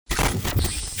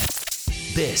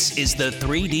This is the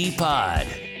 3D Pod,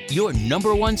 your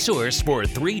number one source for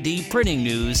 3D printing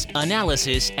news,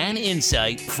 analysis, and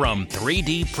insight from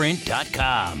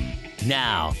 3dprint.com.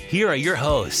 Now, here are your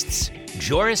hosts,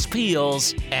 Joris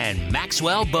Peels and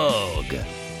Maxwell Bogue.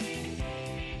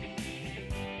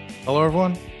 Hello,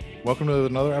 everyone. Welcome to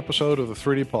another episode of the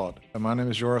 3D Pod. And my name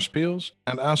is Joris Peels,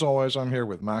 and as always, I'm here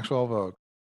with Maxwell Vogue.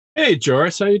 Hey,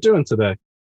 Joris, how you doing today?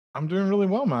 I'm doing really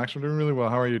well, Max. I'm doing really well.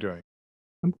 How are you doing?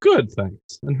 I'm good,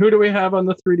 thanks. And who do we have on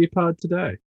the 3D Pod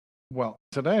today? Well,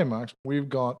 today, Max, we've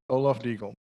got Olaf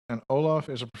Diegel. And Olaf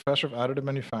is a professor of additive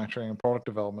manufacturing and product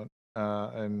development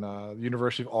in the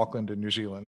University of Auckland in New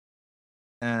Zealand.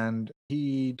 And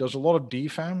he does a lot of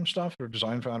DFAM stuff, or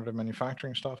design for additive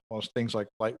manufacturing stuff, a lot of things like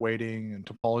lightweighting and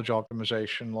topology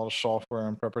optimization, a lot of software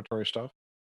and preparatory stuff.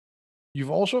 You've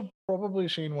also probably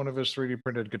seen one of his 3D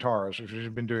printed guitars, which he's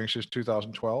been doing since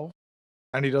 2012.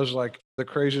 And he does like the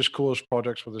craziest, coolest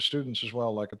projects with his students as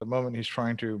well. Like at the moment, he's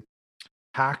trying to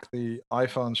hack the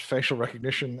iPhone's facial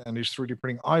recognition, and he's 3D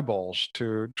printing eyeballs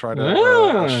to try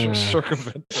to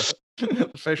circumvent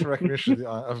the facial recognition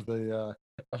of the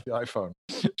iPhone.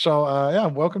 So yeah,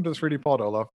 welcome to the 3D Pod,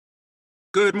 Olaf.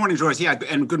 Good morning, Joyce. Yeah,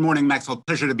 and good morning, Maxwell.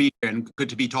 Pleasure to be here, and good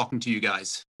to be talking to you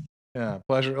guys. Yeah,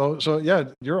 pleasure. Oh, so yeah,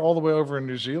 you're all the way over in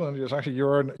New Zealand. It's actually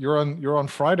you're on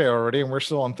Friday already, and we're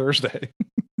still on Thursday.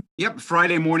 Yep,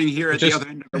 Friday morning here at the other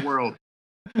end of the world.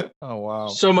 Oh wow!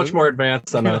 So much more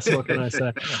advanced than us. What can I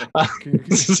say?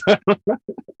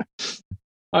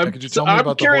 I'm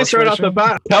curious right off the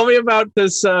bat. Tell me about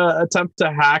this attempt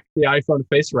to hack the iPhone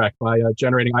face rec by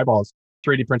generating eyeballs,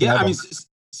 3D printing. Yeah, eyeballs. I mean,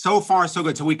 so far so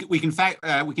good. So we can hack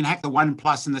the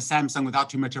OnePlus and the Samsung without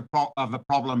too much of a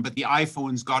problem. But the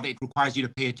iPhone's it requires you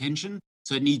to pay attention.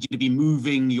 So it needs you to be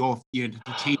moving to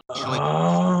change.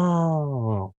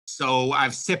 Oh. So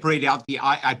I've separated out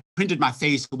I printed my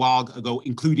face a while ago,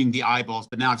 including the eyeballs,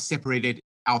 but now I've separated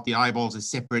out the eyeballs as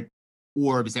separate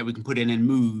orbs that we can put in and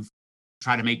move,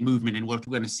 try to make movement. And what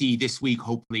we're going to see this week,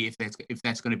 hopefully, if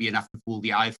that's going to be enough to fool the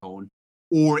iPhone,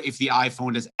 or if the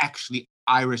iPhone is actually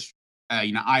iris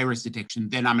detection,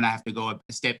 then I'm going to have to go a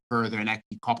step further and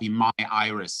actually copy my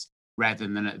iris rather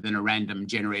than a random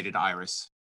generated iris.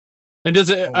 And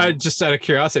does it, just out of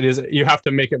curiosity, you have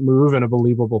to make it move in a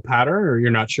believable pattern, or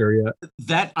you're not sure yet?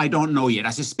 That I don't know yet.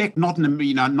 I suspect not in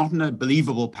a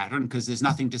believable pattern, because there's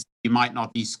nothing to say you might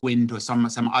not be squint or some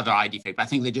other eye defect. I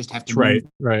think they just have to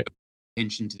move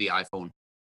attention to the iPhone.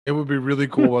 It would be really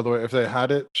cool, by the way, if they had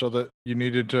it so that you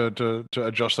needed to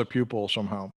adjust the pupil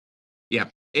somehow. Yeah.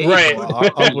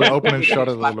 I'll open and shut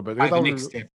it a little bit.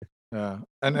 Yeah.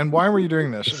 And why were you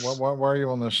doing this? Why are you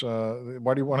on this?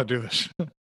 Why do you want to do this?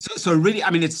 So really,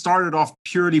 I mean, it started off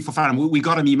purely for fun. We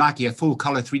got a Mimaki, a full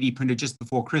color 3D printer, just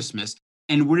before Christmas.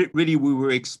 And we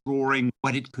were exploring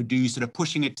what it could do, sort of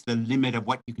pushing it to the limit of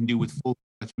what you can do with full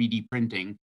color 3D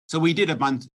printing. So we did a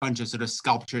bunch of sort of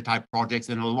sculpture type projects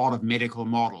and a lot of medical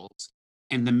models.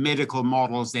 And the medical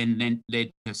models then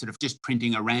led to sort of just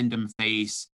printing a random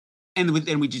face. And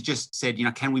then we just said,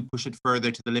 can we push it further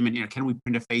to the limit? Can we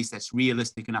print a face that's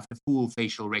realistic enough to fool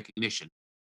facial recognition?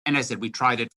 And as I said, we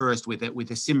tried it first with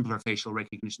the simpler facial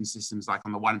recognition systems like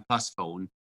on the OnePlus phone,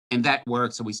 and that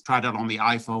worked. So we tried it on the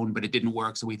iPhone, but it didn't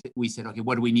work. So we said, okay,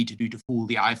 what do we need to do to fool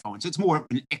the iPhone? So it's more of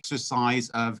an exercise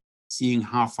of seeing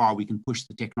how far we can push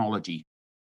the technology.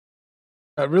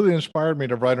 It really inspired me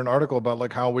to write an article about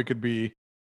like how we could be,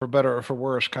 for better or for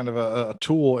worse, kind of a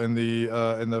tool in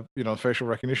the facial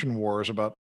recognition wars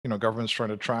about governments trying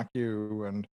to track you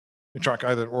and track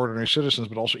either ordinary citizens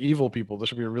but also evil people.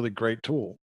 This would be a really great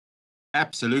tool.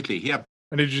 Absolutely, yeah.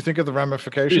 And did you think of the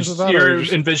ramifications of that? You're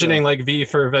envisioning like V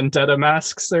for Vendetta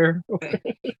masks there? Look,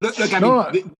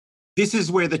 I mean, this is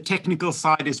where the technical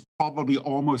side is probably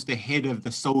almost ahead of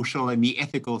the social and the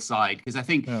ethical side, because I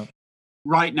think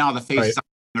right now the faces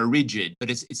are rigid, but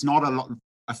it's not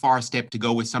a far step to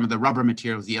go with some of the rubber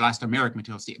materials, the elastomeric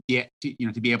materials,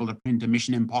 to be able to print a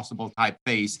Mission Impossible type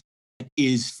face that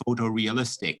is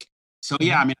photorealistic. So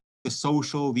yeah, I mean, the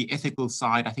social, the ethical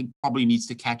side, I think probably needs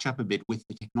to catch up a bit with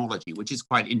the technology, which is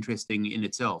quite interesting in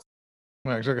itself.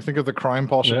 Right, exactly. Think of the crime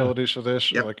possibilities for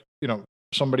this, like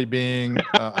somebody being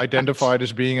identified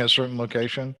as being at a certain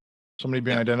location, somebody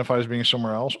being identified as being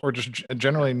somewhere else, or just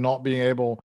generally not being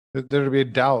able. There to be a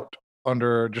doubt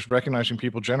under just recognizing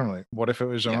people generally. What if it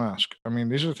was a mask? I mean,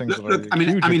 these are things that are I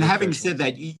mean, having said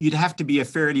that, you'd have to be a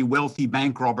fairly wealthy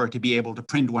bank robber to be able to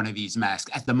print one of these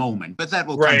masks at the moment, but that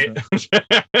will come.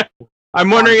 I'm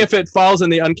wondering if it falls in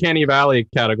the uncanny valley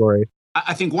category.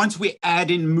 I think once we add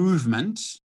in movement,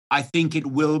 I think it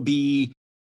will be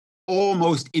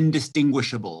almost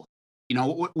indistinguishable.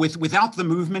 without the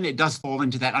movement, it does fall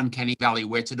into that uncanny valley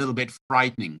where it's a little bit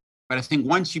frightening. But I think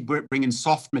once you bring in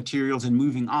soft materials and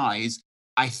moving eyes,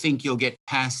 I think you'll get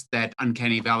past that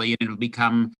uncanny valley and it'll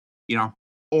become,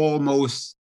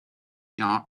 almost,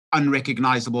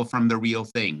 unrecognizable from the real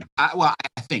thing. I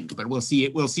think, but we'll see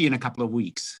it. We'll see in a couple of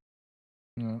weeks.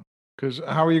 Yeah. Because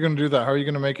how are you going to do that? How are you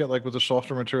going to make it like with the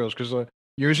softer materials? Because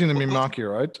you're using the Mimaki,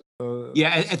 right?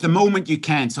 Yeah, at the moment you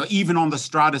can. So even on the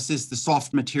Stratasys, the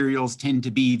soft materials tend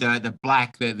to be the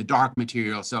black, the dark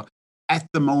material. So at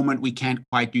the moment we can't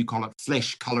quite call it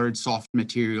flesh-colored soft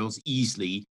materials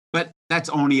easily. But that's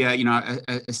only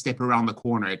a step around the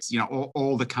corner. It's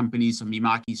all the companies from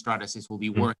Mimaki, Stratasys will be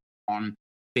working on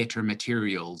better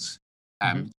materials,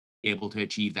 able to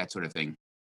achieve that sort of thing.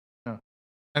 Yeah.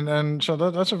 And then, so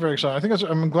that's a very exciting. I think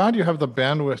I'm glad you have the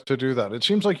bandwidth to do that. It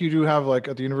seems like you do have, like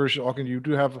at the University of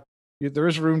Auckland, there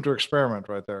is room to experiment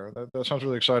right there. That sounds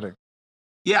really exciting.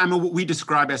 Yeah, I mean, we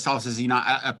describe ourselves as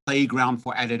a playground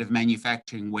for additive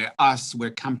manufacturing, where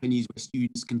companies, where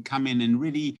students can come in and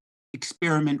really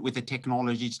experiment with the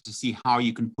technologies to see how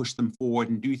you can push them forward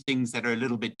and do things that are a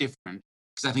little bit different.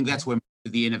 Because I think that's where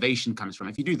the innovation comes from.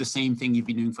 If you do the same thing you've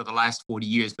been doing for the last 40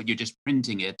 years, but you're just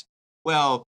printing it,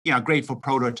 well, great for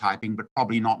prototyping, but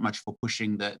probably not much for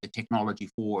pushing the technology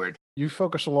forward. You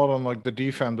focus a lot on like the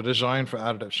DFAM, the design for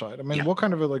additive side. I mean, what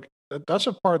kind of that's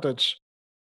a part that's,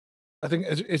 I think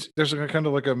there's a kind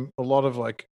of like a lot of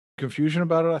like confusion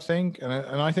about it, I think. And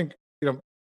I think,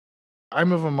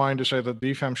 I'm of a mind to say that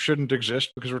DFAM shouldn't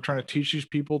exist because we're trying to teach these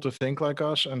people to think like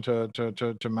us and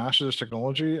to master this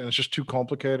technology. And it's just too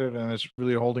complicated and it's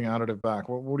really holding additive back.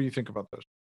 What do you think about this?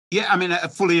 Yeah, I mean, I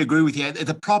fully agree with you.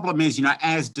 The problem is,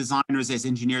 as designers, as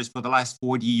engineers for the last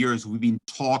 40 years, we've been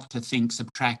taught to think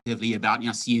subtractively about,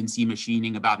 CNC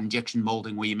machining, about injection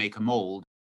molding, where you make a mold.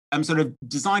 Sort of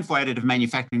design for additive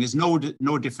manufacturing is no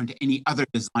different to any other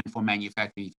design for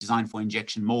manufacturing, design for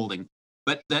injection molding.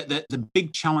 But the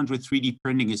big challenge with 3D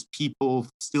printing is people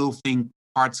still think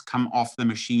parts come off the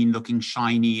machine looking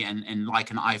shiny and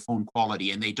like an iPhone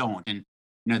quality, and they don't. And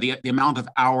the amount of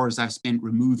hours I've spent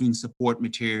removing support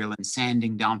material and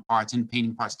sanding down parts and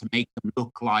painting parts to make them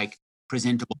look like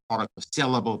presentable products or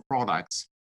sellable products.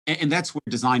 And that's where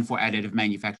design for additive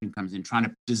manufacturing comes in, trying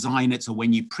to design it so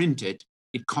when you print it,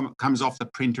 it comes off the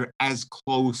printer as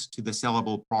close to the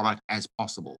sellable product as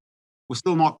possible. We're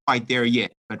still not quite there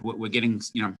yet, but we're getting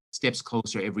steps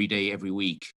closer every day, every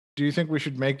week. Do you think we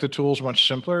should make the tools much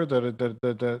simpler,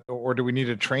 or do we need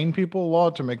to train people a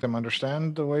lot to make them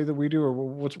understand the way that we do, or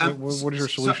what is your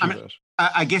solution to this?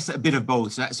 I guess a bit of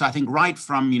both. So I think right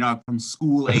from from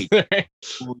school age,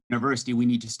 university, we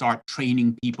need to start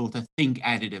training people to think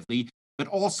additively, but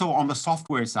also on the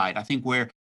software side, I think where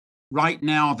right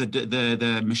now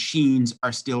the machines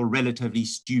are still relatively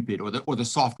stupid, or the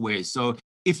software. So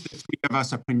if the three of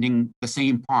us are printing the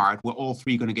same part, we're all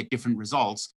three going to get different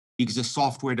results, because the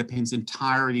software depends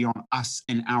entirely on us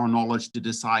and our knowledge to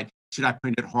decide, should I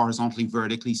print it horizontally,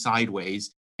 vertically,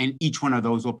 sideways? And each one of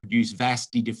those will produce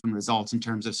vastly different results in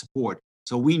terms of support.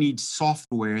 So we need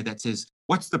software that says,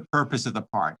 what's the purpose of the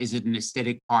part? Is it an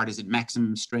aesthetic part? Is it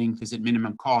maximum strength? Is it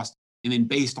minimum cost? And then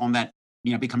based on that,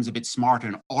 becomes a bit smarter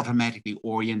and automatically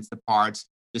orients the parts,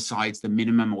 decides the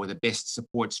minimum or the best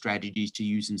support strategies to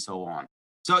use, and so on.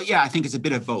 So yeah, I think it's a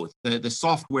bit of both. The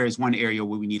software is one area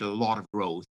where we need a lot of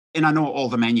growth. And I know all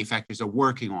the manufacturers are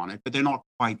working on it, but they're not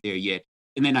quite there yet.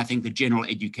 And then I think the general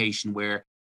education, where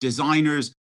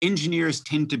designers, engineers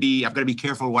tend to be, I've got to be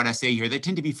careful what I say here, they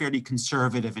tend to be fairly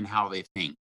conservative in how they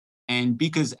think. And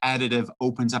because additive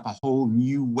opens up a whole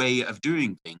new way of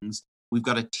doing things, we've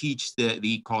got to teach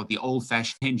the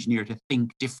old-fashioned engineer to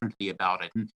think differently about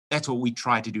it. And that's what we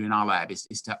try to do in our lab, is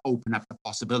to open up the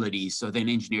possibilities. So then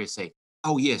engineers say,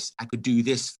 oh yes, I could do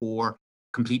this for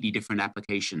completely different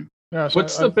application. Yeah, so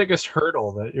what's the biggest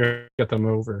hurdle that you get them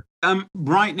over?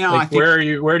 Right now, I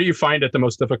think, where do you find it the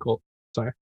most difficult?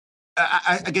 Sorry.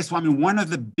 I guess one of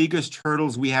the biggest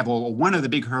hurdles we have, or one of the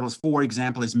big hurdles, for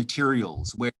example, is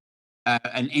materials, where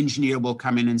an engineer will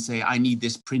come in and say, I need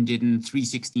this printed in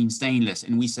 316 stainless.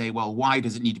 And we say, well, why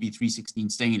does it need to be 316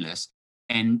 stainless?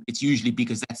 And it's usually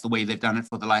because that's the way they've done it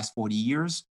for the last 40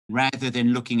 years, rather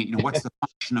than looking at, what's the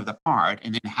function of the part,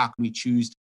 and then how can we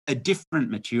choose a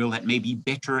different material that may be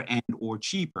better and or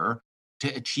cheaper to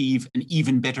achieve an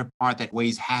even better part that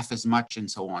weighs half as much, and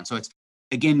so on. So it's,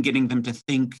 again, getting them to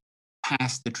think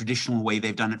past the traditional way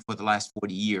they've done it for the last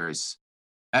 40 years.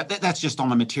 That's just on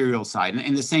the material side.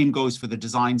 And the same goes for the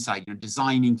design side.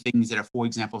 Designing things that are, for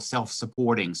example,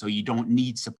 self-supporting, so you don't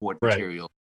need support material,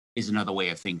 is another way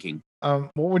of thinking.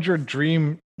 What would your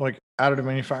dream like additive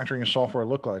manufacturing and software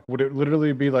look like? Would it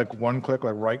literally be like one click,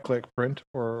 like right click print,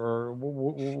 or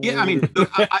yeah? I mean,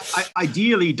 look,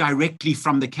 ideally directly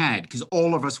from the CAD, because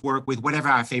all of us work with whatever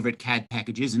our favorite CAD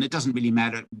package is, and it doesn't really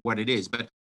matter what it is. But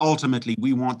ultimately,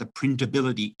 we want the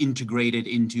printability integrated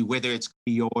into whether it's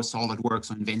Creo or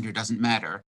SolidWorks or Inventor, doesn't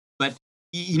matter. But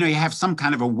you have some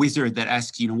kind of a wizard that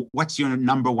asks, what's your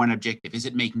number one objective? Is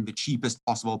it making the cheapest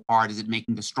possible part? Is it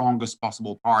making the strongest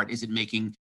possible part? Is it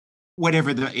making whatever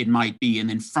it might be? And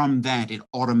then from that, it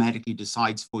automatically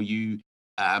decides for you,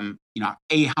 how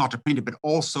to print it, but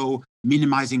also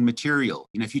minimizing material.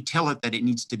 If you tell it that it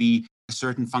needs to be a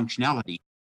certain functionality,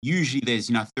 usually there's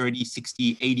 30,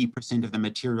 60, 80% of the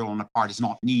material on a part is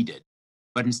not needed.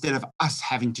 But instead of us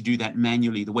having to do that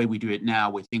manually the way we do it now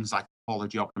with things like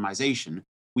topology optimization,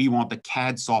 we want the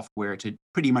CAD software to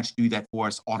pretty much do that for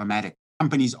us automatically.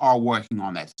 Companies are working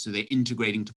on that. So they're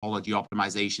integrating topology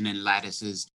optimization and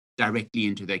lattices directly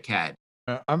into their CAD.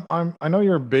 I know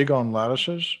you're big on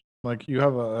lattices. Like you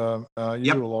have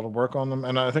you do a lot of work on them,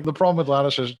 and I think the problem with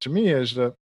lattices to me is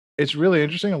that it's really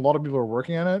interesting. A lot of people are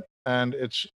working on it,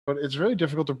 but it's really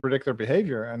difficult to predict their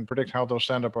behavior and predict how they'll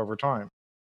stand up over time.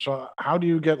 So how do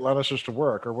you get lattices to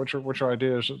work, or what's your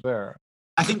ideas there?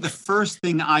 I think the first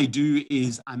thing I do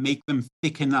is I make them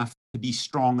thick enough to be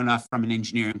strong enough from an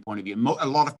engineering point of view. A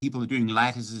lot of people are doing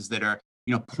lattices that are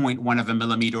 0.1 of a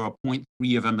millimeter or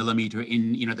 0.3 of a millimeter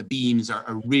in, the beams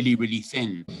are really, really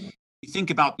thin. You think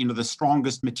about, the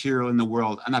strongest material in the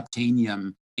world,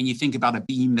 unobtainium, and you think about a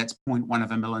beam that's 0.1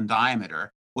 of a mil in diameter,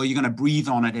 well, you're going to breathe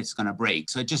on it, it's going to break.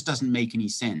 So it just doesn't make any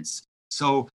sense.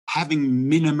 So having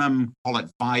minimum, call it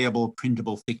viable,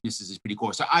 printable thicknesses is pretty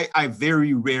cool. So I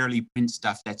very rarely print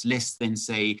stuff that's less than,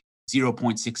 say,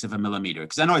 0.6 of a millimeter.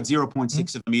 Because I know at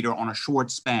 0.6 of a meter on a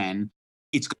short span,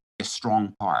 it's going to be a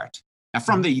strong part. Now,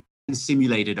 from there, you can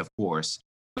simulate it, of course.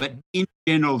 But in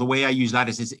general, the way I use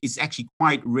lattices, it's actually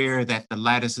quite rare that the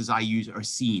lattices I use are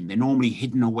seen. They're normally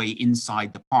hidden away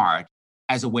inside the part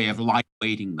as a way of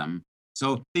lightweighting them.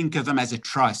 So think of them as a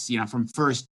truss. From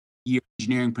first year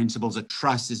engineering principles, a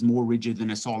truss is more rigid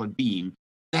than a solid beam.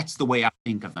 That's the way I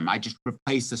think of them. I just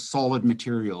replace a solid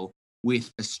material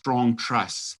with a strong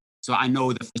truss. So I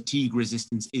know the fatigue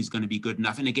resistance is going to be good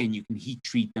enough. And again, you can heat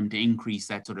treat them to increase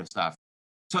that sort of stuff.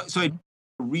 So it's a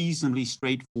reasonably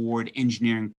straightforward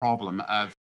engineering problem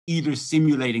of either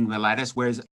simulating the lattice,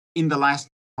 whereas in the last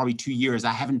probably 2 years,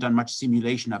 I haven't done much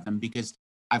simulation of them because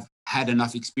I've had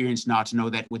enough experience now to know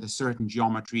that with a certain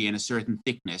geometry and a certain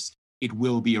thickness, it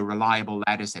will be a reliable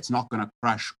lattice that's not going to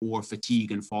crush or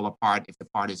fatigue and fall apart if the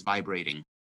part is vibrating.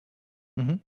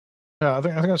 Mm-hmm. Yeah, I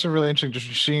think that's a really interesting.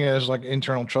 Just seeing it as like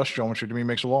internal truss geometry to me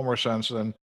makes a lot more sense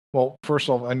than. Well, first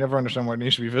off, I never understand why it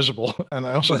needs to be visible, and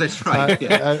I also that's right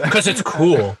because it's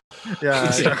cool. Yeah,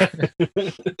 exactly.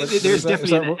 There's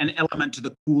definitely an element to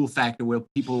the cool factor where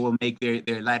people will make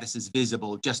their lattices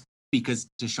visible just because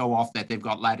to show off that they've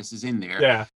got lattices in there.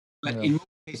 Yeah, but in most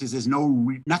cases, there's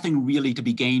nothing really to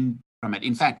be gained from it.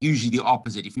 In fact, usually the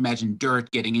opposite. If you imagine dirt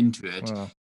getting into it,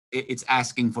 it's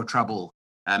asking for trouble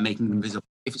making them visible.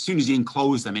 As soon as you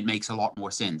enclose them, it makes a lot more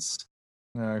sense.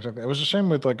 Yeah, exactly. It was the same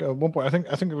with like at one point. I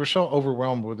think we were so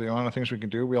overwhelmed with the amount of things we can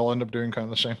do. We all end up doing kind of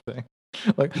the same thing.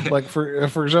 like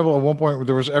for example, at one point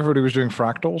everybody was doing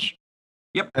fractals.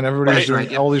 Yep. And everybody was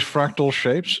doing all these fractal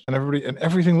shapes, and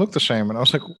everything looked the same. And I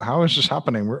was like, how is this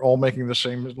happening? We're all making the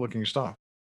same looking stuff.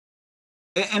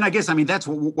 And I guess, that's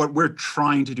what we're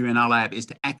trying to do in our lab is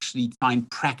to actually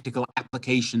find practical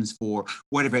applications for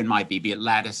whatever it might be it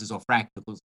lattices or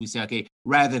fractals. We say, okay,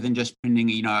 rather than just printing,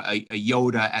 a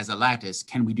Yoda as a lattice,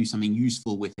 can we do something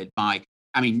useful with it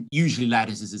usually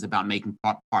lattices is about making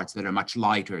parts that are much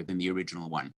lighter than the original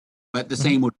one. But the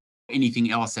same with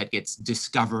anything else that gets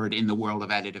discovered in the world of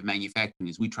additive manufacturing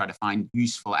is we try to find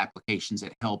useful applications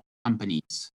that help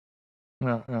companies.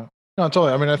 Yeah. No,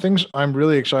 totally. Things I'm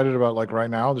really excited about, like right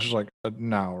now, this is like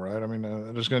now, right?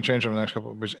 It's going to change in the next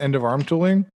couple of weeks. End of arm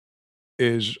tooling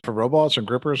is for robots and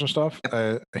grippers and stuff.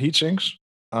 Heat sinks,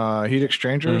 heat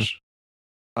exchangers,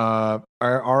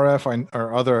 RF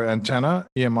or other antenna,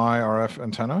 EMI RF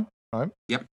antenna, right?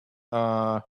 Yep.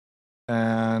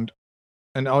 And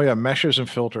meshes and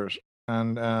filters.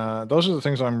 And those are the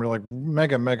things I'm really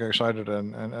mega excited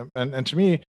and to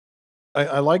me,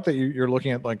 I like that you're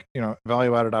looking at like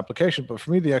value-added application, but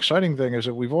for me the exciting thing is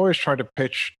that we've always tried to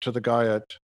pitch to the guy at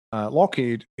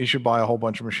Lockheed he should buy a whole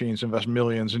bunch of machines, invest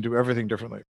millions, and do everything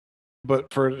differently.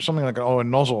 But for something like a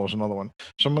nozzle is another one.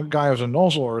 Some guy who has a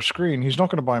nozzle or a screen, he's not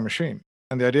going to buy a machine.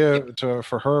 And the idea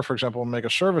for her, for example, make a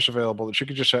service available that she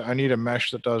could just say, I need a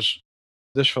mesh that does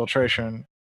this filtration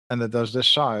and that does this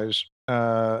size,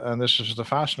 and this is the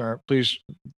fastener. Please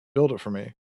build it for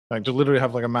me. Like to literally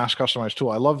have like a mass customized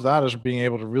tool. I love that as being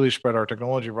able to really spread our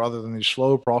technology rather than these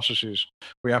slow processes.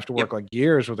 We have to work like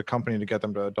years with a company to get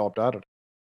them to adopt additive.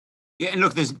 Yeah, and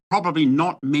look, there's probably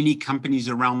not many companies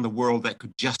around the world that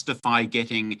could justify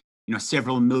getting,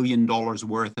 several $1 million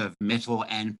worth of metal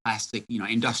and plastic,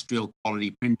 industrial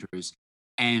quality printers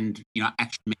and,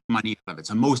 actually make money out of it.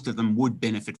 So most of them would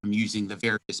benefit from using the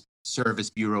various service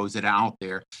bureaus that are out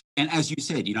there. And as you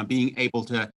said, being able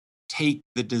to take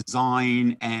the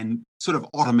design and sort of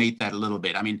automate that a little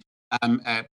bit. I mean,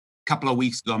 a couple of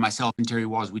weeks ago, myself and Terry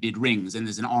we did rings, and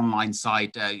there's an online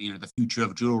site, the Future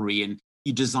of Jewelry, and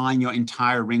you design your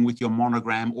entire ring with your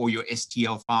monogram or your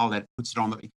STL file that puts it on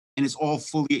the, and it's all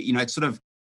fully, it's sort of,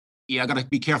 I got to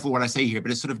be careful what I say here,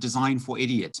 but it's sort of designed for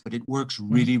idiots, but it works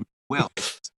really, really well.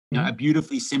 A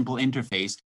beautifully simple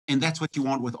interface. And that's what you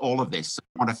want with all of this. So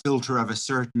you want a filter of a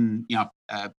certain,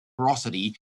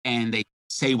 porosity, and they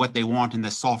say what they want, and the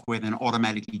software then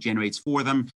automatically generates for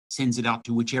them, sends it out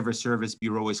to whichever service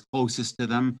bureau is closest to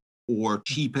them or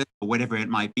cheapest or whatever it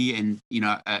might be. And,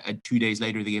 2 days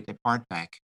later, they get their part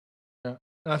back. Yeah.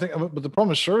 And I think, but the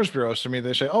problem is service bureaus to me,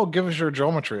 they say, oh, give us your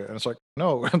geometry. And it's like,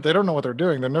 no, they don't know what they're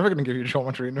doing. They're never going to give you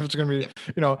geometry. And if it's going to be,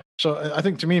 so I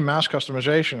think to me, mass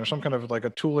customization or some kind of like a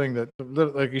tooling that,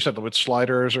 like you said, with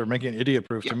sliders or making it idiot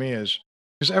proof to me is,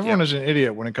 because everyone is an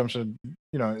idiot when it comes to,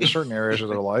 certain areas of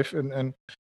their life.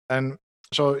 And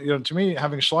so, to me,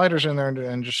 having sliders in there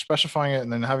and just specifying it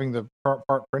and then having the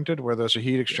part printed, whether it's a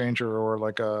heat exchanger or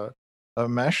like a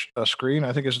mesh, a screen,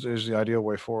 I think is the ideal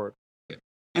way forward.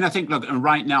 And I think, look,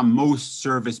 right now, most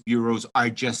service bureaus are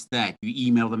just that. You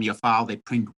email them your file, they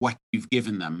print what you've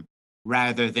given them,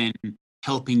 rather than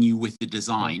helping you with the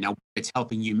design. Now, it's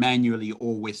helping you manually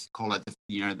or with, call it,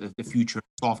 the future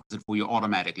software for you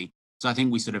automatically. So I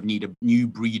think we sort of need a new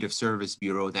breed of service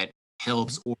bureau that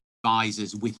helps or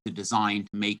advises with the design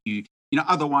to make you,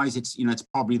 otherwise it's, it's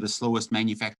probably the slowest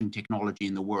manufacturing technology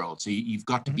in the world. So you've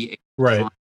got to be right.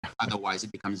 Otherwise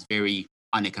it becomes very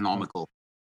uneconomical.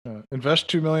 Invest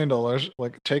 $2 million,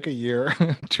 like take a year,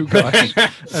 2 guys,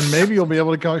 and maybe you'll be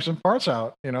able to collect some parts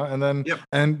out, and then,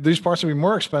 and these parts will be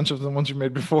more expensive than the ones you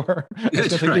made before. It's going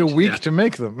to take you a week to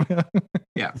make them.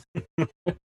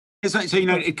 So,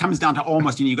 it comes down to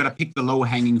almost, you got to pick the low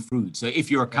hanging fruit. So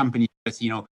if you're a company that's,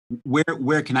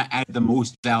 where can I add the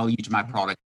most value to my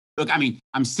product? Look, I mean,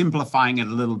 I'm simplifying it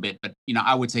a little bit, but,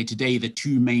 I would say today the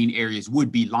 2 main areas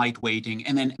would be lightweighting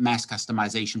and then mass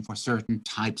customization for certain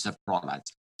types of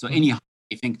products. So anyhow,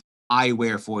 I think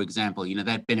eyewear, for example,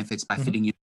 that benefits by fitting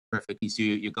you perfectly so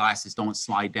your glasses don't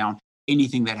slide down.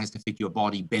 Anything that has to fit your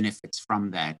body benefits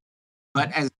from that.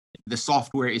 But as the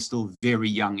software is still very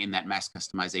young in that mass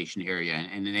customization area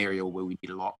and an area where we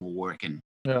need a lot more work in.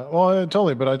 Yeah, well,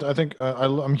 totally. But I think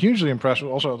I'm hugely impressed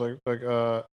with also like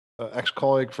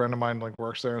ex-colleague friend of mine like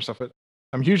works there and stuff.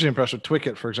 I'm hugely impressed with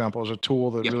Twikit, for example, as a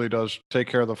tool that really does take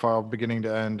care of the file beginning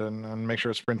to end and make sure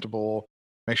it's printable,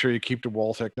 make sure you keep the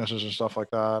wall thicknesses and stuff like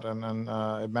that, and then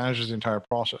it manages the entire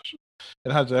process.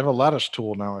 They have a lattice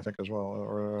tool now, I think, as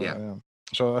well.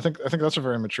 So I think that's a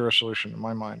very mature solution in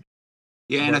my mind.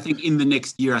 Yeah, and I think in the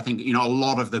next year, I think, a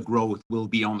lot of the growth will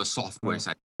be on the software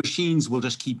side. Machines will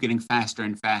just keep getting faster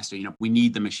and faster. We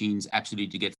need the machines absolutely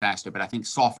to get faster, but I think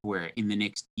software in the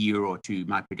next year or two,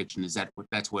 my prediction is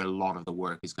that's where a lot of the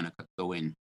work is going to go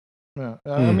in. Yeah,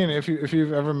 I mean, if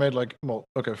you've ever made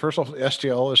first off, the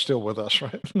STL is still with us,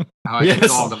 right? Yes.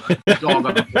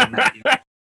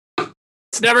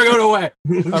 It's never going away.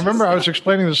 I remember I was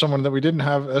explaining to someone that we didn't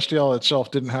have STL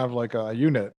itself didn't have like a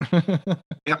unit.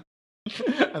 Yep.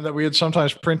 And that we had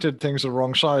sometimes printed things the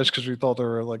wrong size because we thought they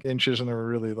were like inches and they were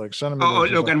really like centimeters. Oh,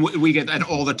 look, and we get that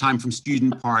all the time from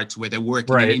student parts where they're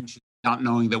working in inches, not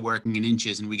knowing they're working in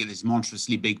inches, and we get these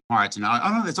monstrously big parts. And I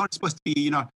don't know, it's only supposed to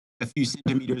be, a few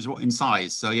centimeters in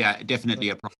size. So yeah, definitely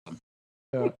a problem.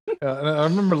 Yeah, and I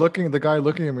remember the guy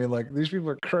looking at me like, these people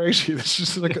are crazy. This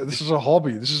is a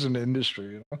hobby. This is an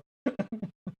industry.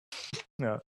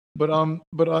 Yeah. But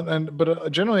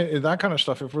generally that kind of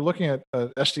stuff, if we're looking at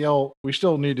STL, we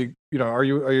still need to, are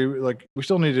you like, we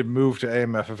still need to move to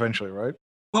AMF eventually, right?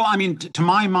 Well, I mean, to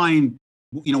my mind,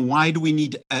 why do we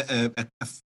need a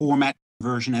format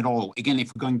version at all? Again,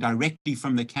 if we're going directly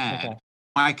from the CAD,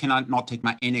 why can I not take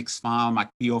my NX file, my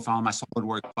Creo file, my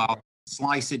SolidWorks file,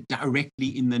 slice it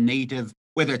directly in the native,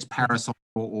 whether it's Parasol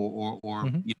or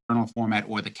journal format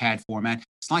or the CAD format,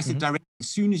 slice it directly. As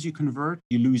soon as you convert,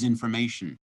 you lose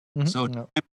information. So you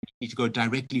need to go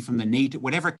directly from the native,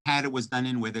 whatever CAD it was done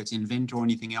in, whether it's Inventor or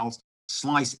anything else,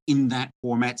 slice in that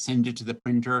format, send it to the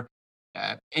printer.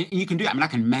 And you can do that. I mean, I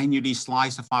can manually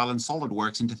slice a file in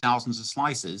SolidWorks into thousands of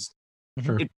slices.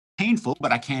 Sure. It's painful,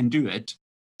 but I can do it.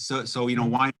 So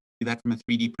why do that from a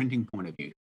 3D printing point of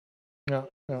view. Yeah.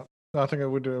 I think it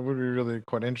would be really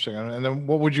quite interesting. And then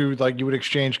what would you like? You would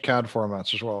exchange CAD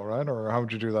formats as well, right? Or how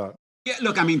would you do that? Yeah,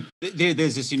 look, I mean,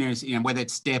 there's this, whether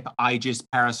it's STEP, IGES,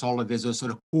 Parasolid, there's those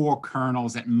sort of core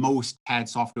kernels that most CAD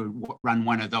software run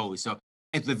one of those. So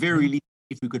at the very least,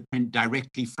 if we could print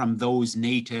directly from those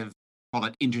native, call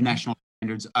it international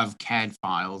standards of CAD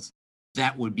files,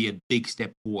 that would be a big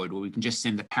step forward, where we can just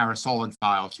send the Parasolid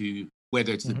file to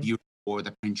whether it's the bureau or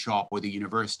the print shop or the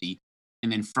university,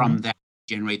 and then from that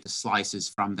generate the slices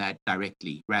from that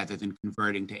directly, rather than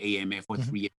converting to AMF or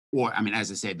 3MF. Or, I mean,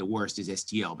 as I said, the worst is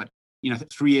STL, but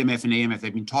 3MF and AMF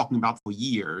they've been talking about for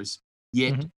years,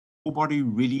 yet nobody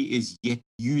really is yet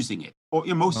using it. Or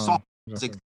most software is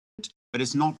accepted, but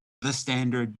it's not the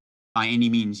standard by any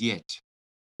means yet.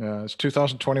 Yeah, it's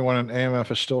 2021 and AMF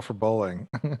is still for bowling.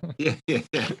 Yeah.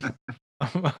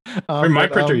 My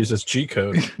printer uses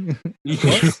G-code.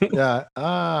 Yeah.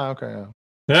 Okay. Yeah.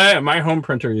 Yeah, my home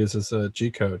printer uses a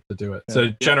G-code to do it. So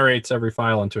it generates every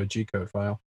file into a G-code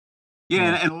file.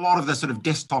 Yeah, and a lot of the sort of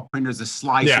desktop printers, the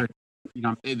slicer,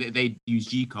 they use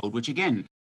G-code, which again,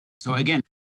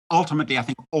 ultimately, I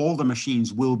think all the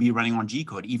machines will be running on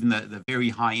G-code, even the very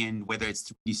high-end, whether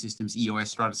it's 3D Systems,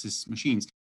 EOS, Stratasys machines.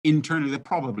 Internally, they're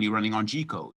probably running on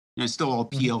G-code. It's still all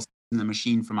PLC in the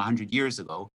machine from 100 years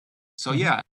ago. So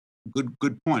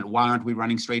good point. Why aren't we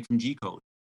running straight from G-code?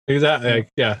 Exactly.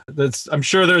 Yeah, I'm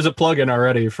sure there's a plugin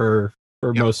already for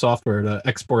most software to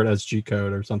export as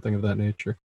G-code or something of that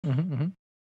nature.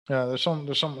 Yeah, there's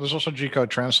also G-code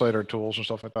translator tools and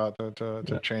stuff like that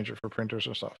to change it for printers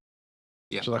and stuff.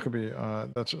 Yeah. So that could be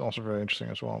that's also very interesting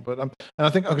as well. But and I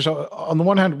think so on the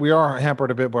one hand we are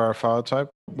hampered a bit by our file type.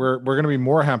 We're going to be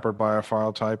more hampered by our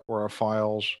file type or our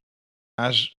files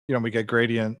as we get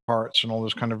gradient parts and all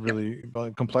this kind of really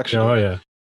complexity. Oh yeah.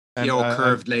 And,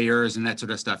 curved layers and that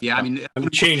sort of stuff. Yeah, I mean, I'm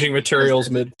changing materials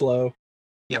mid-flow.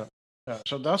 Yeah.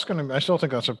 So that's I still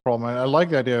think that's a problem. I like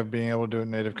the idea of being able to do it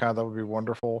in native CAD. That would be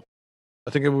wonderful.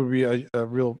 I think it would be a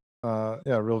real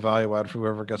real value add for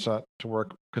whoever gets that to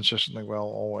work consistently well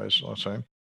always, let's say.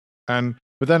 But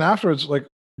then afterwards, like,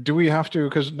 do we have to,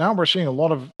 because now we're seeing a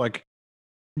lot of like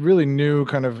really new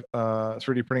kind of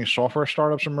 3D printing software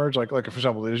startups emerge, like for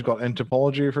example, they just got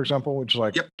N-Topology, for example, which is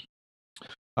like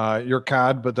your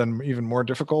CAD, but then even more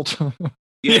difficult.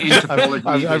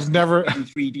 I've never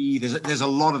 3D. There's a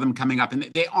lot of them coming up, and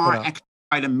they are actually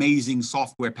quite amazing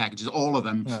software packages, all of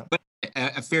them. But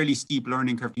a fairly steep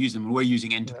learning curve to use them. We're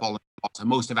using N-Topology. So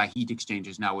most of our heat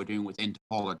exchangers now we're doing with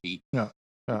N-Topology. Yeah.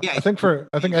 I think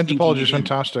N-Topology is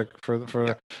fantastic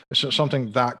for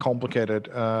something that complicated,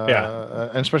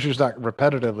 and especially just that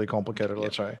repetitively complicated.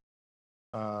 Let's say.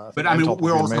 But I mean,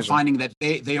 we're also finding that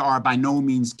they are by no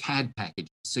means CAD packages.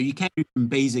 So you can't do some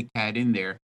basic CAD in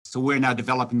there. So we're now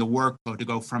developing the workflow to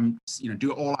go from,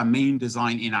 do all our main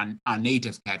design in our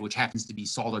native CAD, which happens to be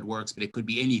SolidWorks, but it could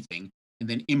be anything, and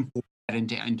then import that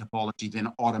into N-Topology,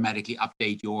 then automatically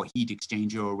update your heat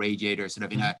exchanger or radiator sort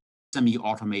of in a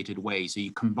semi-automated way. So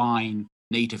you combine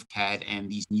native CAD and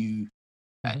these new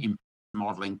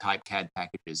modeling type CAD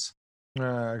packages.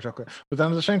 Exactly. But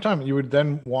then at the same time, you would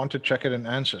then want to check it in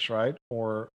ANSYS, right?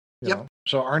 Or you know.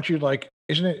 So aren't you like,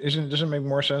 doesn't it make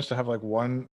more sense to have like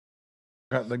one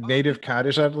like native CAD?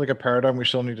 Is that like a paradigm we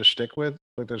still need to stick with?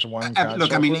 Like there's one CAD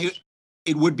look, I mean,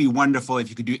 it would be wonderful if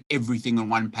you could do everything in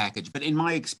one package. But in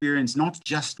my experience, not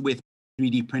just with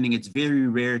 3D printing, it's very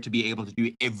rare to be able to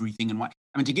do everything in one.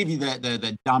 I mean, to give you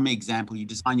the dumb example, you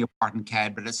design your part in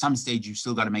CAD, but at some stage you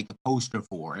still got to make the poster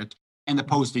for it, and the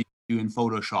poster you do in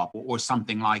Photoshop or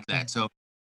something like that. So,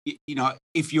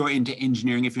 if you're into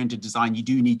engineering, if you're into design, you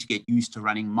do need to get used to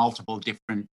running multiple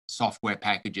different software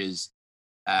packages.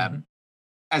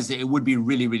 As it would be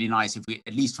really, really nice if we,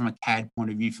 at least from a CAD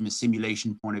point of view, from a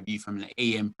simulation point of view, from an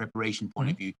AM preparation point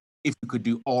of view, if we could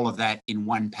do all of that in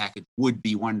one package, would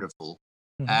be wonderful.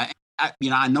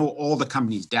 I know all the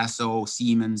companies, Dassault,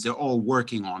 Siemens, they're all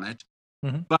working on it.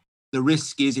 But the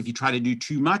risk is if you try to do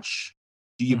too much,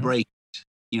 do you break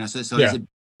it? So is it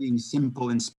being simple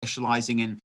and specializing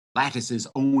in lattices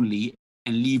only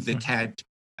and leave the CAD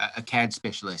a CAD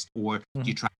specialist, or do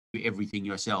you try to do everything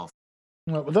yourself?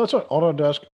 Well, that's what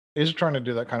Autodesk is trying to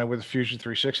do. That kind of with Fusion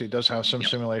 360, it does have some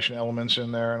simulation elements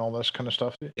in there and all this kind of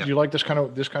stuff. Do you like this kind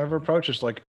of approach? It's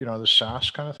like the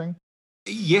SaaS kind of thing.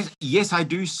 Yes, I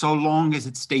do. So long as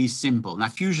it stays simple. Now,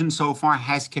 Fusion so far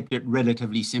has kept it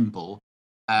relatively simple.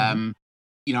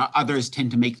 Others tend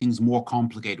to make things more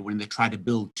complicated when they try to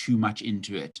build too much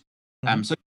into it.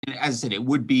 So, as I said, it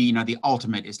would be the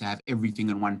ultimate is to have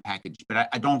everything in one package. But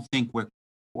I don't think we're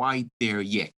quite there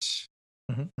yet.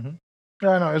 Yeah,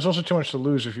 I know. It's also too much to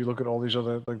lose if you look at all these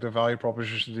other, like the value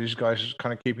propositions of these guys is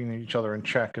kind of keeping each other in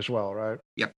check as well, right?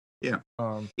 Yep. Yeah.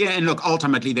 And look,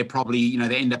 ultimately, they probably,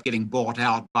 they end up getting bought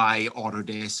out by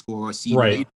Autodesk or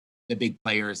Siemens, the big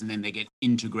players, and then they get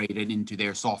integrated into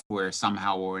their software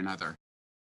somehow or another.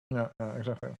 Yeah,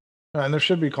 exactly. And there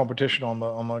should be competition on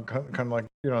the kind of like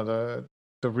the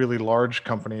really large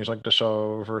companies like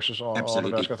Dassault versus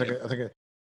Autodesk. I think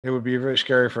it would be very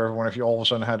scary for everyone if you all of a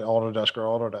sudden had Autodesk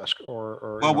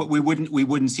or well, we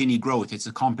wouldn't see any growth. It's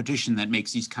a competition that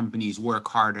makes these companies work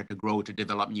harder to grow, to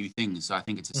develop new things. So I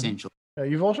think it's essential. Yeah,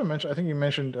 you've also mentioned, I think you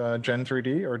mentioned Gen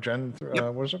 3D or Gen,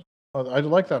 what is it? I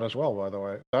like that as well, by the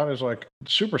way. That is like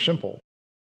super simple.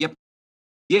 Yep.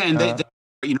 Yeah, and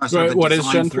what is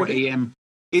Gen 3D? AM.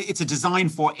 It's a design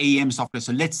for AM software.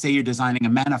 So let's say you're designing a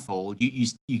manifold. You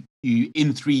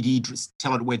in 3D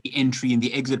tell it where the entry and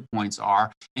the exit points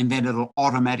are, and then it'll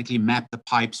automatically map the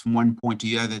pipes from one point to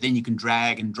the other. Then you can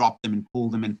drag and drop them and pull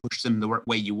them and push them the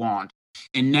way you want.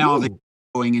 And now they're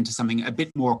going into something a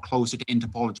bit more closer to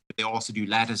topology, but they also do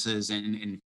lattices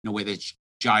and where there's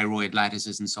gyroid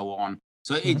lattices and so on.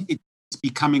 So it's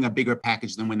becoming a bigger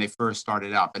package than when they first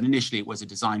started out. But initially, it was a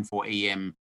design for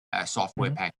AM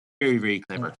software package. Very, very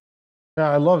clever.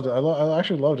 Yeah, I loved it. I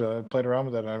actually loved it. I played around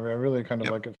with it. And I really kind of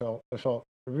like it. Felt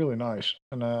really nice,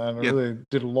 and I really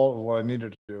did a lot of what I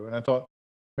needed to do. And I thought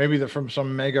maybe that from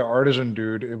some mega artisan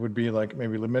dude, it would be like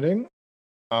maybe limiting.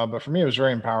 But for me, it was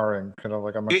very empowering. Kind of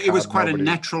like it was quite a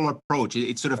natural approach.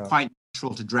 It's sort of quite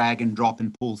natural to drag and drop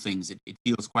and pull things. It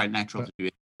feels quite natural to do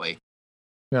it that way.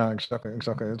 Yeah, exactly.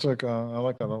 It's like I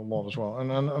like that a lot as well.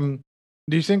 And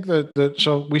do you think that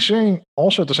so we're seeing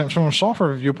also at the same from a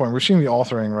software viewpoint, we're seeing the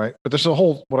authoring, right? But there's a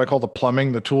whole what I call the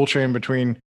plumbing, the tool chain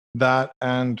between that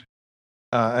and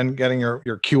getting your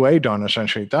QA done.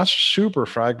 Essentially, that's super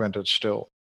fragmented still.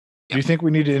 Do you think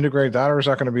we need to integrate that, or is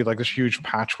that going to be like this huge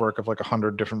patchwork of like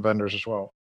 100 different vendors as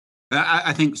well?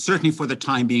 I think certainly for the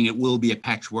time being, it will be a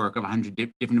patchwork of 100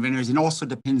 different vendors. It also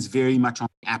depends very much on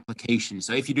the application.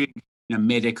 So if you're doing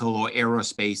medical or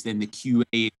aerospace, then the QA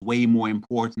is way more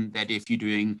important than if you're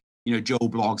doing Joe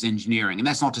Blogg's engineering. And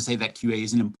that's not to say that QA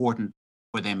isn't important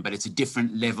for them, but it's a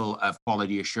different level of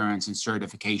quality assurance and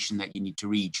certification that you need to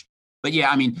reach. But yeah,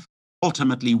 I mean,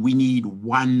 ultimately, we need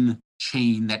one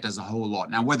chain that does a whole lot.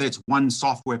 Now, whether it's one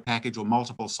software package or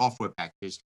multiple software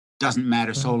packages doesn't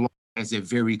matter so long as they're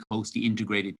very closely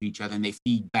integrated to each other and they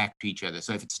feed back to each other.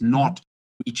 So if it's not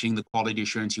reaching the quality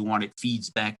assurance you want, it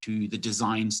feeds back to the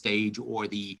design stage or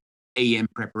the AM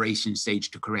preparation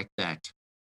stage to correct that.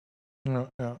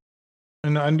 Yeah.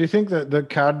 And do you think that the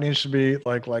CAD needs to be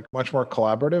like much more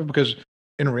collaborative? Because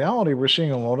in reality, we're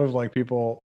seeing a lot of like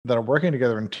people that are working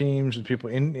together in teams and people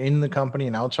in the company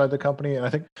and outside the company. And I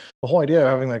think the whole idea of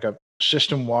having like a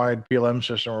system-wide PLM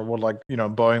system, or what like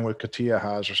Boeing with CATIA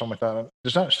has, or something like that,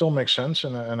 does that still make sense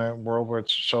in a world where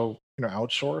it's so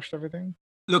outsourced everything?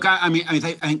 Look, I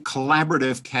think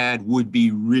collaborative CAD would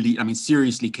be really,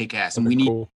 seriously kick-ass. And we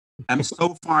need,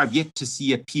 so far, I've yet to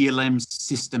see a PLM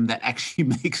system that actually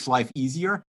makes life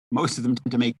easier. Most of them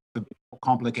tend to make it a bit more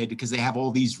complicated because they have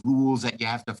all these rules that you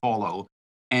have to follow.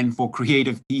 And for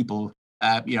creative people,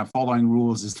 following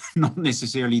rules is not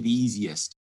necessarily the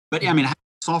easiest. But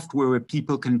software where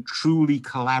people can truly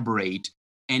collaborate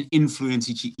and influence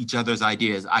each other's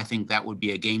ideas, I think that would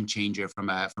be a game changer from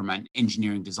an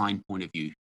engineering design point of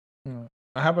view.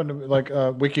 I happen to like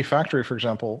Wikifactory, for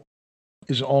example,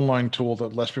 is an online tool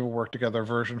that lets people work together,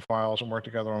 version files, and work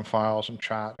together on files and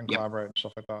chat and collaborate and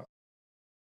stuff like that.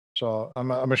 So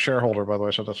I'm a shareholder, by the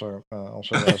way. So that's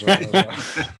also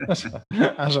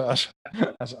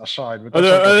as a side. But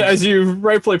as you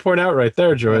rightfully point out right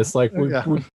there, Joyce, like we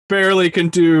barely can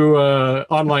do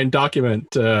online document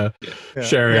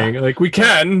sharing. Like we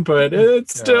can, but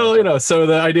it's still So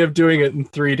the idea of doing it in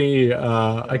 3D,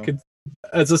 I could,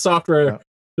 as a software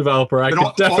developer, I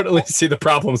could definitely see the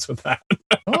problems with that.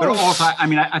 But also,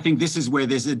 I think this is where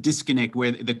there's a disconnect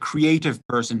where the creative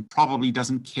person probably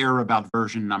doesn't care about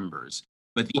version numbers,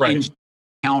 but the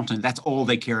accountant, that's all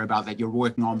they care about, that you're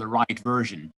working on the right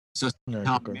version. So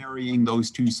marrying those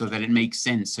two so that it makes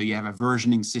sense. So you have a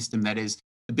versioning system that is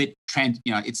a bit,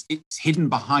 it's hidden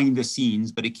behind the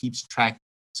scenes, but it keeps track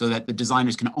so that the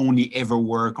designers can only ever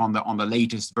work on the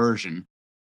latest version.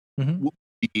 Would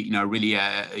be, really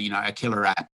a killer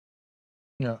app.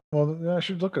 Yeah, well, I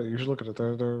should look at it. You should look at it.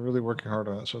 They're really working hard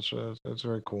on it, so it's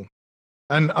very cool.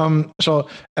 And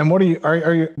what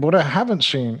are you? What I haven't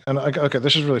seen, and okay,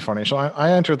 this is really funny. So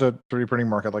I entered the 3D printing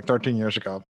market like 13 years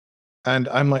ago, and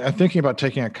I'm thinking about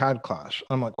taking a CAD class.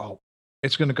 I'm like, well,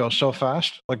 it's going to go so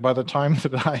fast. Like by the time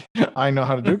that I know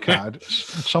how to do CAD,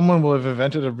 someone will have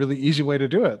invented a really easy way to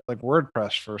do it, like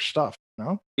WordPress for stuff, you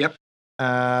know? Yep.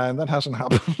 And that hasn't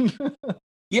happened.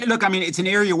 Yeah, look, I mean, it's an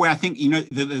area where I think,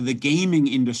 the gaming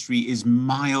industry is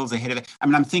miles ahead of it. I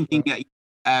mean, I'm thinking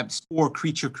Spore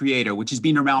Creature Creator, which has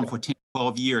been around for 10,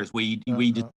 12 years, where you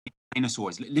design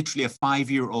dinosaurs. Literally a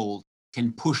 5-year-old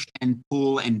can push and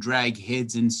pull and drag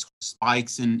heads and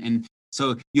spikes. And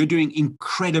so you're doing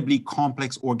incredibly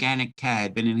complex organic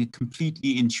CAD, but in a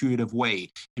completely intuitive way.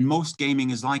 And most gaming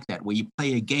is like that, where you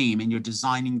play a game and you're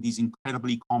designing these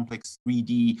incredibly complex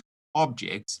 3D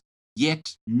objects,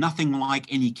 yet nothing like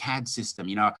any CAD system,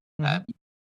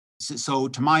 so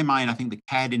to my mind, I think the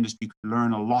CAD industry could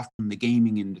learn a lot from the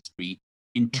gaming industry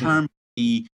in terms of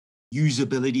the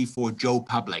usability for Joe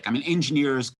Public. I mean,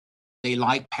 engineers, they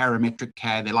like parametric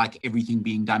CAD, they like everything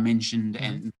being dimensioned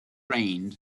and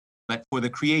trained. But for the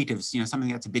creatives,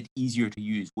 something that's a bit easier to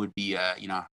use would be, have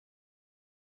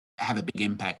a big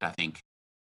impact, I think.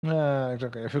 Yeah,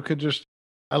 exactly. If it could just,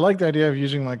 I like the idea of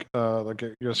using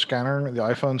your scanner, the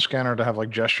iPhone scanner, to have like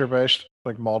gesture-based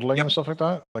like modeling and stuff like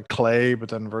that, like clay, but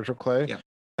then virtual clay,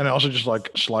 and also just like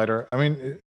slider. I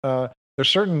mean, there's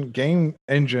certain game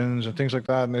engines and things like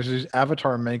that, and there's these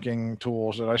avatar making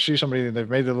tools that I see they've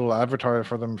made a little avatar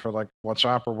for them for like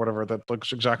WhatsApp or whatever that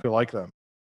looks exactly like them.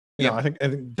 I think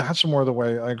that's more the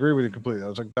way. I agree with you completely. I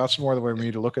was like, that's more the way we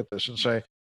need to look at this and say,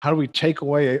 how do we take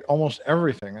away almost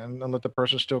everything and let the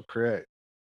person still create?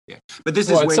 Yeah, but this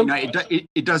is where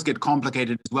it does get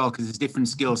complicated as well, because there's different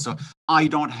skills. So I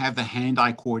don't have the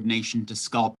hand-eye coordination to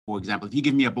sculpt, for example. If you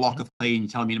give me a block of clay and you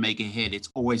tell me to make a head, it's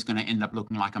always going to end up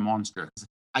looking like a monster.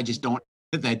 I just don't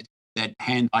have that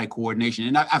hand-eye coordination.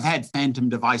 And I've had phantom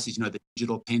devices, the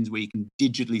digital pens where you can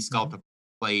digitally sculpt a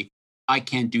clay. I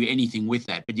can't do anything with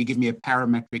that. But you give me a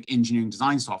parametric engineering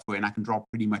design software and I can draw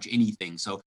pretty much anything.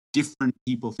 So different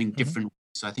people think different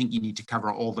ways. So I think you need to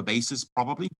cover all the bases,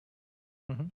 probably.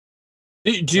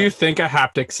 Do you think a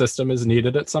haptic system is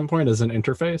needed at some point as an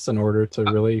interface in order to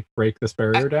really break this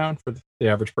barrier down for the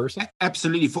average person?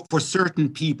 Absolutely, for certain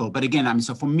people. But again, I mean,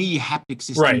 so for me, haptic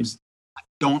systems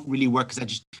don't really work,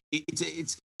 because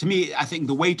it's to me, I think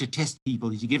the way to test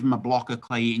people is you give them a block of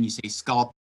clay and you say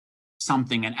sculpt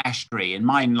something, an ashtray. And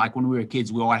mine, like when we were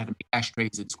kids, we all had to make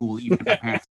ashtrays at school, even if our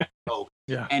parents didn't know.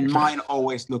 And mine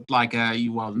always looked like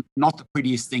not the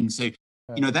prettiest thing. So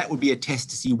that would be a test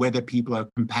to see whether people are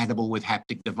compatible with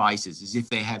haptic devices, as if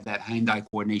they have that hand-eye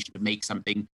coordination to make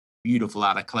something beautiful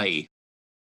out of clay.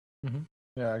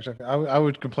 Yeah, exactly. I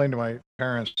would complain to my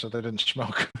parents that they didn't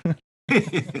smoke.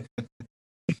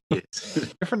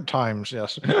 Different times,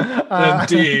 yes.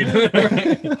 Indeed.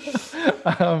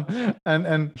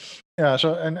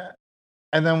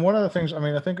 And then one of the things, I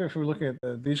mean, I think if we're looking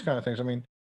at these kind of things, I mean,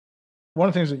 one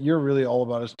of the things that you're really all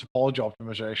about is topology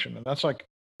optimization, and that's like,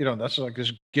 that's like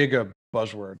this giga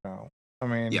buzzword now. I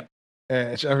mean,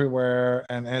 it's everywhere,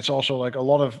 and it's also like a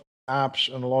lot of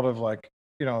apps and a lot of like,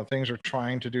 things are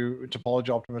trying to do topology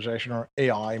optimization or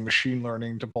AI, machine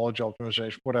learning, topology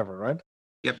optimization, whatever, right?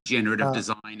 Yep, generative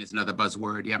design is another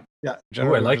buzzword. Yep. Yeah.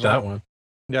 Oh, I like that one.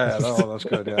 Yeah, that's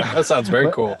good. Yeah, that sounds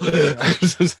very cool.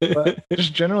 But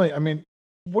just generally, I mean,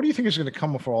 what do you think is going to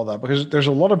come for all that? Because there's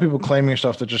a lot of people claiming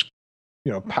stuff that just,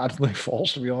 patently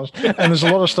false, to be honest. And there's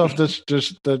a lot of stuff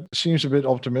that seems a bit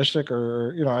optimistic,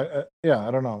 or I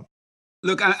don't know.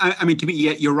 Look, I mean, to me,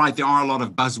 you're right. There are a lot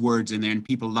of buzzwords in there, and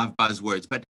people love buzzwords.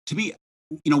 But to me,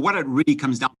 what it really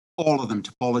comes down to, all of them,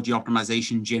 topology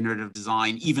optimization, generative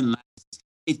design, even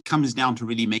it comes down to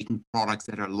really making products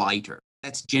that are lighter.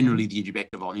 That's generally the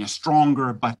objective of all,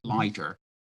 stronger but lighter.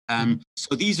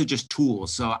 So these are just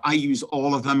tools. So I use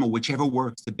all of them, or whichever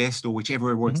works the best, or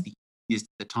whichever works the easiest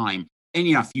at the time. And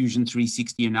Fusion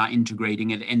 360 are now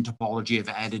integrating it, and Topology have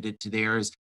added it to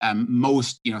theirs.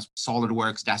 Most,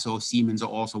 SolidWorks, Dassault, Siemens are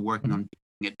also working on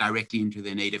putting it directly into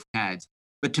their native CADs.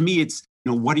 But to me, it's,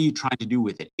 what are you trying to do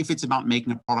with it? If it's about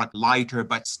making a product lighter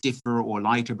but stiffer, or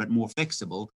lighter but more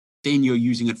flexible, then you're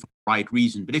using it for the right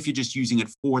reason. But if you're just using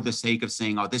it for the sake of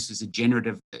saying, this is a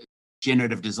generative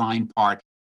design part,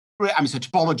 I mean, so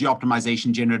topology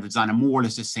optimization, generative design are more or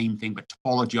less the same thing, but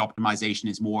topology optimization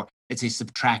is more, let's say,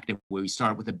 subtractive, where we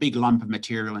start with a big lump of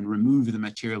material and remove the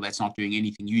material that's not doing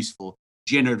anything useful.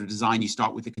 Generative design, you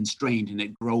start with a constraint and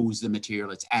it grows the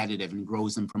material, it's additive and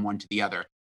grows them from one to the other.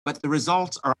 But the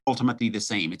results are ultimately the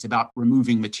same. It's about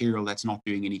removing material that's not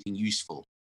doing anything useful.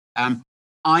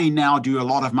 I now do a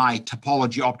lot of my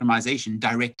topology optimization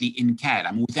directly in CAD.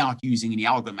 I mean, without using any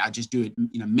algorithm. I just do it,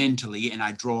 mentally, and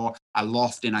I draw, I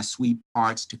loft and I sweep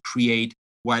parts to create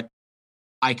what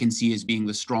I can see as being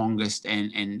the strongest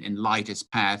and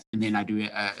lightest path. And then I do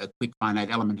a quick finite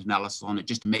element analysis on it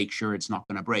just to make sure it's not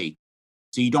going to break.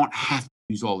 So you don't have to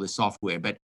use all this software.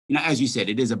 But as you said,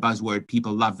 it is a buzzword.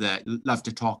 People love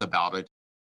to talk about it.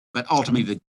 But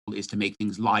ultimately, the goal is to make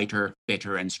things lighter,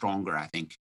 better, and stronger, I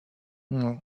think.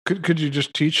 Could you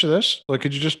just teach this? Like,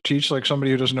 could you just teach like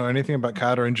somebody who doesn't know anything about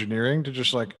CAD or engineering to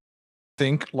just like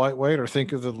think lightweight or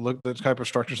think of the type of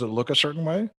structures that look a certain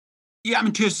way? Yeah, I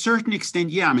mean, to a certain extent,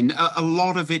 yeah. I mean, a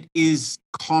lot of it is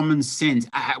common sense.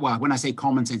 Well, when I say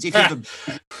common sense, if you have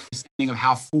a understanding of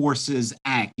how forces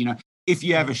act, if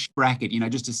you have a bracket,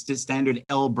 just a standard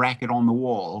L bracket on the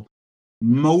wall,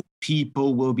 most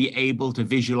people will be able to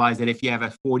visualize that if you have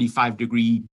a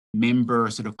 45-degree member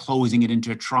sort of closing it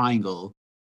into a triangle.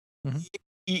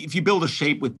 If you build a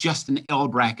shape with just an L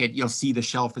bracket, you'll see the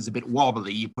shelf is a bit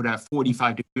wobbly. You put a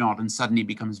 45-degree on and suddenly it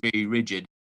becomes very rigid.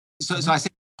 So I say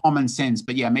common sense,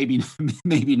 but yeah, maybe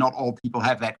not all people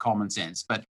have that common sense.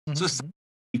 But so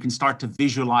you can start to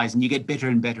visualize, and you get better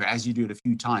and better as you do it a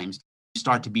few times. You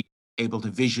start to be able to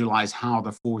visualize how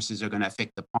the forces are going to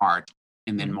affect the part,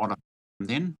 and then modify them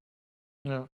then.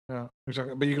 Yeah,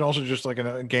 exactly. But you can also just like in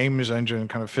a games engine,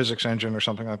 kind of physics engine or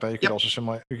something like that. You could also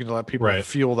simulate. You can let people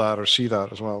feel that or see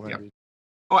that as well. Maybe.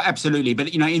 Oh, absolutely. But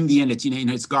in the end,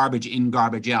 it's garbage in,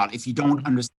 garbage out. If you don't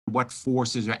understand what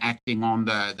forces are acting on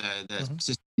the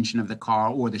suspension of the car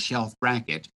or the shelf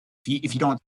bracket, if you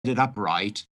don't set it up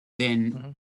right,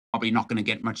 then probably not going to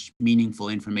get much meaningful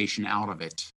information out of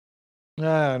it.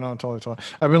 Yeah, no, totally.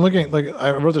 I've been looking, like,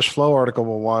 I wrote this Flow article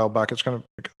a while back. It's kind of,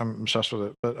 like, I'm obsessed with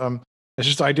it, but it's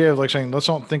just the idea of like saying, let's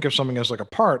not think of something as like a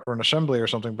part or an assembly or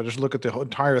something, but just look at the whole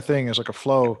entire thing as like a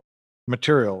flow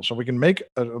material. So we can make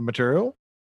a material,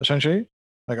 essentially,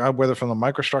 like whether from the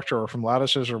microstructure or from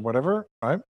lattices or whatever,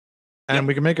 right? And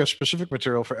we can make a specific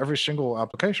material for every single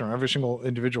application or every single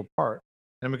individual part.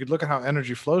 And we could look at how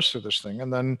energy flows through this thing.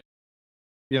 And then,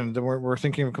 then we're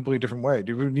thinking a completely different way.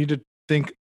 Do we need to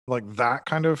think like that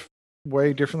kind of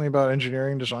way differently about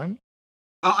engineering design?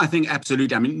 I think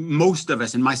absolutely. I mean, most of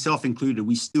us, and myself included,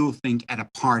 we still think at a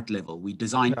part level. We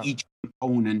design each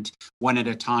component one at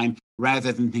a time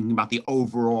rather than thinking about the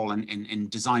overall and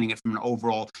designing it from an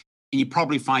overall. And you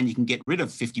probably find you can get rid of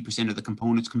 50% of the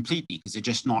components completely because they're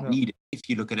just not needed if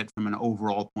you look at it from an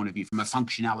overall point of view, from a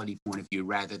functionality point of view,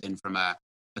 rather than from a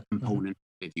component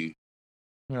point of view.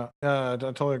 Yeah, I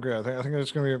totally agree. I think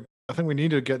it's going to be. I think we need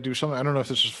to do something. I don't know if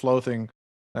this is Flow thing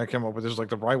I came up with. This is like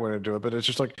the right way to do it, but it's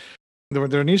just like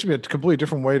there needs to be a completely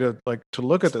different way to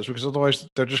look at this, because otherwise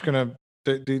they're just going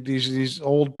to these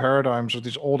old paradigms or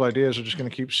these old ideas are just going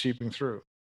to keep seeping through.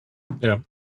 Yeah.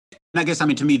 And I guess, I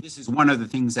mean, to me, this is one of the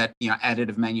things that,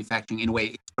 additive manufacturing, in a way,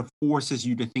 it forces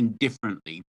you to think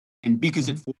differently. And because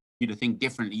it forces you to think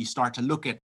differently, you start to look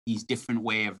at these different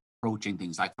way of approaching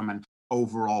things, like from an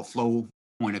overall flow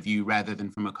point of view rather than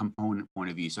from a component point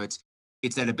of view. So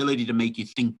it's that ability to make you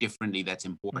think differently that's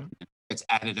important. It's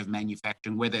additive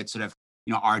manufacturing, whether it's sort of,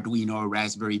 Arduino,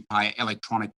 Raspberry Pi,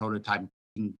 electronic prototyping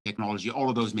technology, all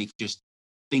of those make you just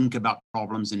think about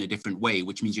problems in a different way,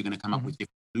 which means you're going to come up with different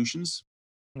solutions.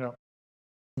 Yeah.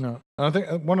 No, I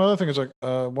think one other thing is like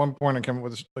one point I came up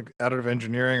with is like additive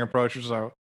engineering approaches,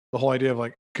 the whole idea of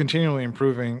like continually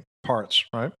improving parts,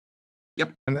 right?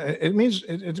 Yep. And it means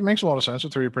it makes a lot of sense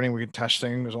with 3D printing. We can test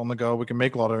things on the go. We can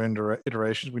make a lot of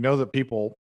iterations. We know that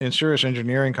people in serious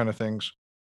engineering kind of things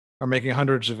are making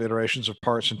hundreds of iterations of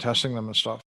parts and testing them and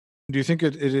stuff. Do you think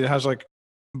it has like,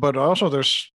 but also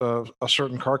there's a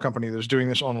certain car company that's doing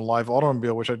this on a live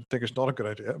automobile, which I think is not a good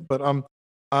idea. But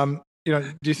do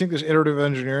you think this iterative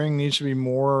engineering needs to be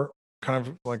more kind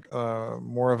of like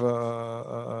more of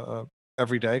a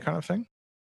everyday kind of thing?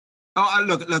 Oh,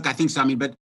 look, I think so. I mean,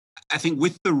 but I think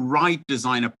with the right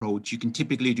design approach, you can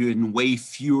typically do it in way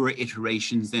fewer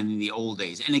iterations than in the old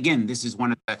days. And again, this is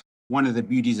one of the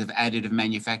beauties of additive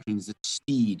manufacturing is the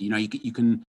speed.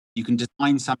 You can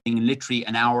design something and literally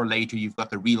an hour later you've got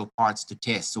the real parts to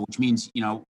test. So which means,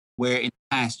 where in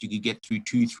the past you could get through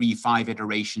 2, 3, 5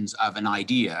 iterations of an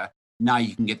idea, now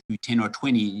you can get through 10 or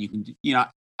 20. You can,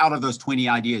 out of those 20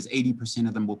 ideas, 80%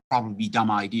 of them will probably be dumb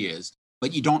ideas,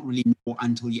 but you don't really know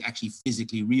until you actually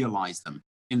physically realize them.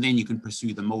 And then you can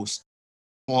pursue the most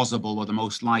plausible or the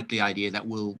most likely idea that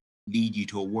will lead you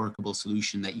to a workable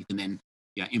solution that you can then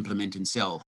implement and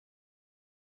sell.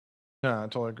 Yeah, I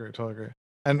totally agree.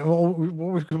 And what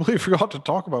we completely forgot to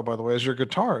talk about, by the way, is your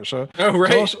guitar. So,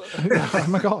 right. Oh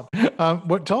my God.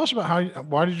 Tell us about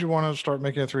why did you want to start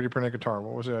making a 3D printed guitar?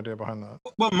 What was the idea behind that?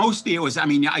 Well, mostly it was, I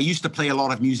mean, I used to play a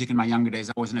lot of music in my younger days.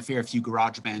 I was in a fair few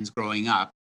garage bands growing up.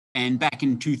 And back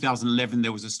in 2011,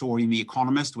 there was a story in The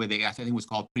Economist where I think it was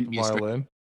called Print Me a Violin.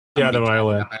 Yeah, the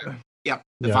violin.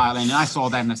 Violin. And I saw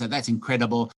that and I said, that's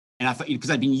incredible. And I thought, because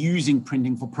I'd been using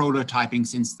printing for prototyping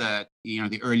since the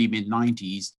early mid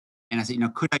 90s. And I said,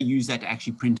 could I use that to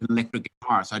actually print an electric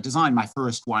guitar? So I designed my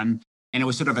first one, and it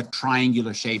was sort of a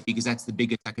triangular shape because that's the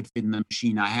biggest I could fit in the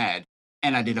machine I had.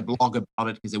 And I did a blog about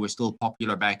it because they were still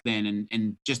popular back then.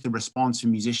 And just the response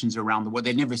from musicians around the world,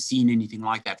 they'd never seen anything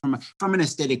like that from an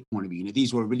aesthetic point of view.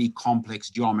 These were really complex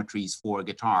geometries for a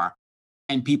guitar.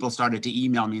 And people started to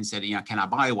email me and said, can I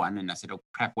buy one? And I said, oh,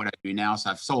 crap, what do I do now? So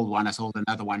I've sold one, I sold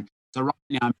another one. So right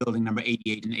now I'm building number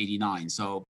 88 and 89.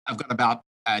 So I've got about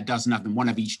a dozen of them, one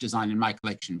of each design in my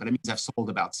collection. But it means I've sold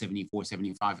about 74,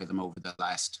 75 of them over the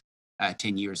last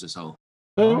 10 years or so.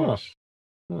 Oh, nice.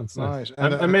 That's nice.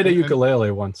 I made a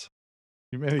ukulele once.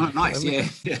 You made a nice, yeah.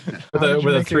 with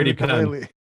a 3D pen.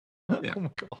 Yeah. Oh my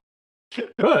God.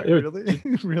 What? Really?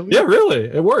 Really? Yeah, really.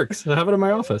 It works. I have it in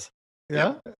my office.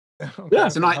 Yeah? Okay. Yeah,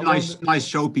 it's a nice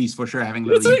showpiece for sure. Having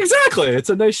it's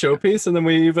a nice showpiece, and then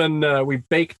we even we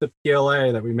baked the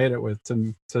PLA that we made it with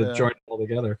to join it all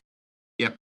together.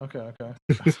 Yep. Okay.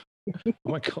 Oh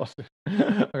my God.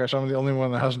 Okay, so I'm the only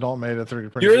one that has not made a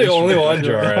 3D printer. You're the only one,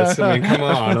 Joris. I mean, come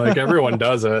on, like everyone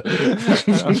does it.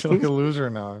 I feel like a loser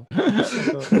now.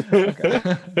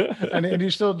 Okay. And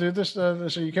you still do this? So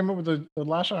you came up with the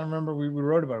last one. I remember we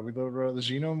wrote about it. We wrote the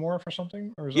Xenomorph or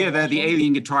something. Or the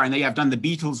alien guitar, and I've done the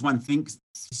Beatles one thing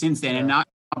since then, and now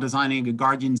I'm designing a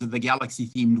Guardians of the Galaxy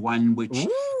themed one, which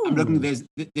I'm looking.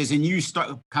 There's a new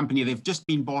company. They've just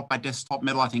been bought by Desktop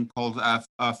Metal, I think, called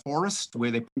Forest,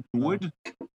 where they print wood.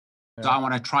 So I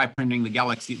want to try printing the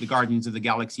Guardians of the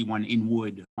Galaxy one in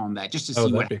wood on that, just to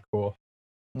see that'd be cool.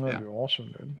 That'd be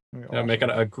awesome, dude. Making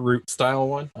a Groot style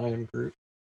one. I am Groot.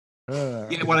 There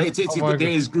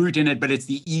is Groot in it, but it's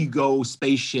the Ego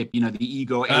spaceship. The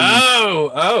Ego.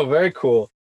 Oh, very cool.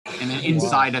 And then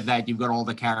inside of that, you've got all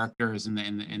the characters in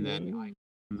the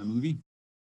movie.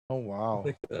 Oh wow!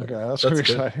 Okay, that's pretty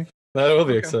exciting. That will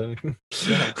be exciting.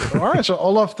 All right, so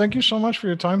Olaf, thank you so much for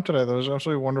your time today. That was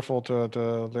absolutely wonderful to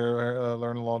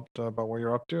learn a lot about what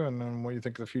you're up to and what you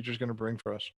think the future is going to bring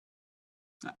for us.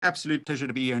 Absolute pleasure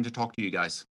to be here and to talk to you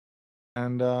guys.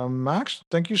 And Max,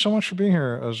 thank you so much for being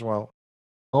here as well.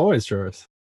 Always, Joris.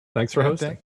 Thanks for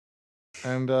hosting.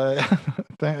 And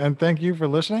thank you for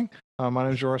listening. My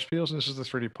name is Joris Peels, and this is the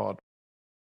 3D Pod.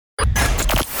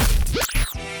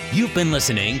 You've been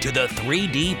listening to the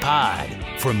 3D Pod.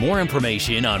 For more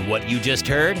information on what you just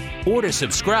heard or to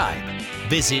subscribe,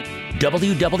 visit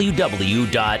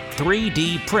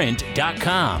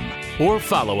www.3dprint.com or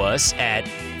follow us at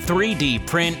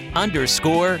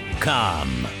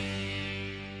 3dprint_com.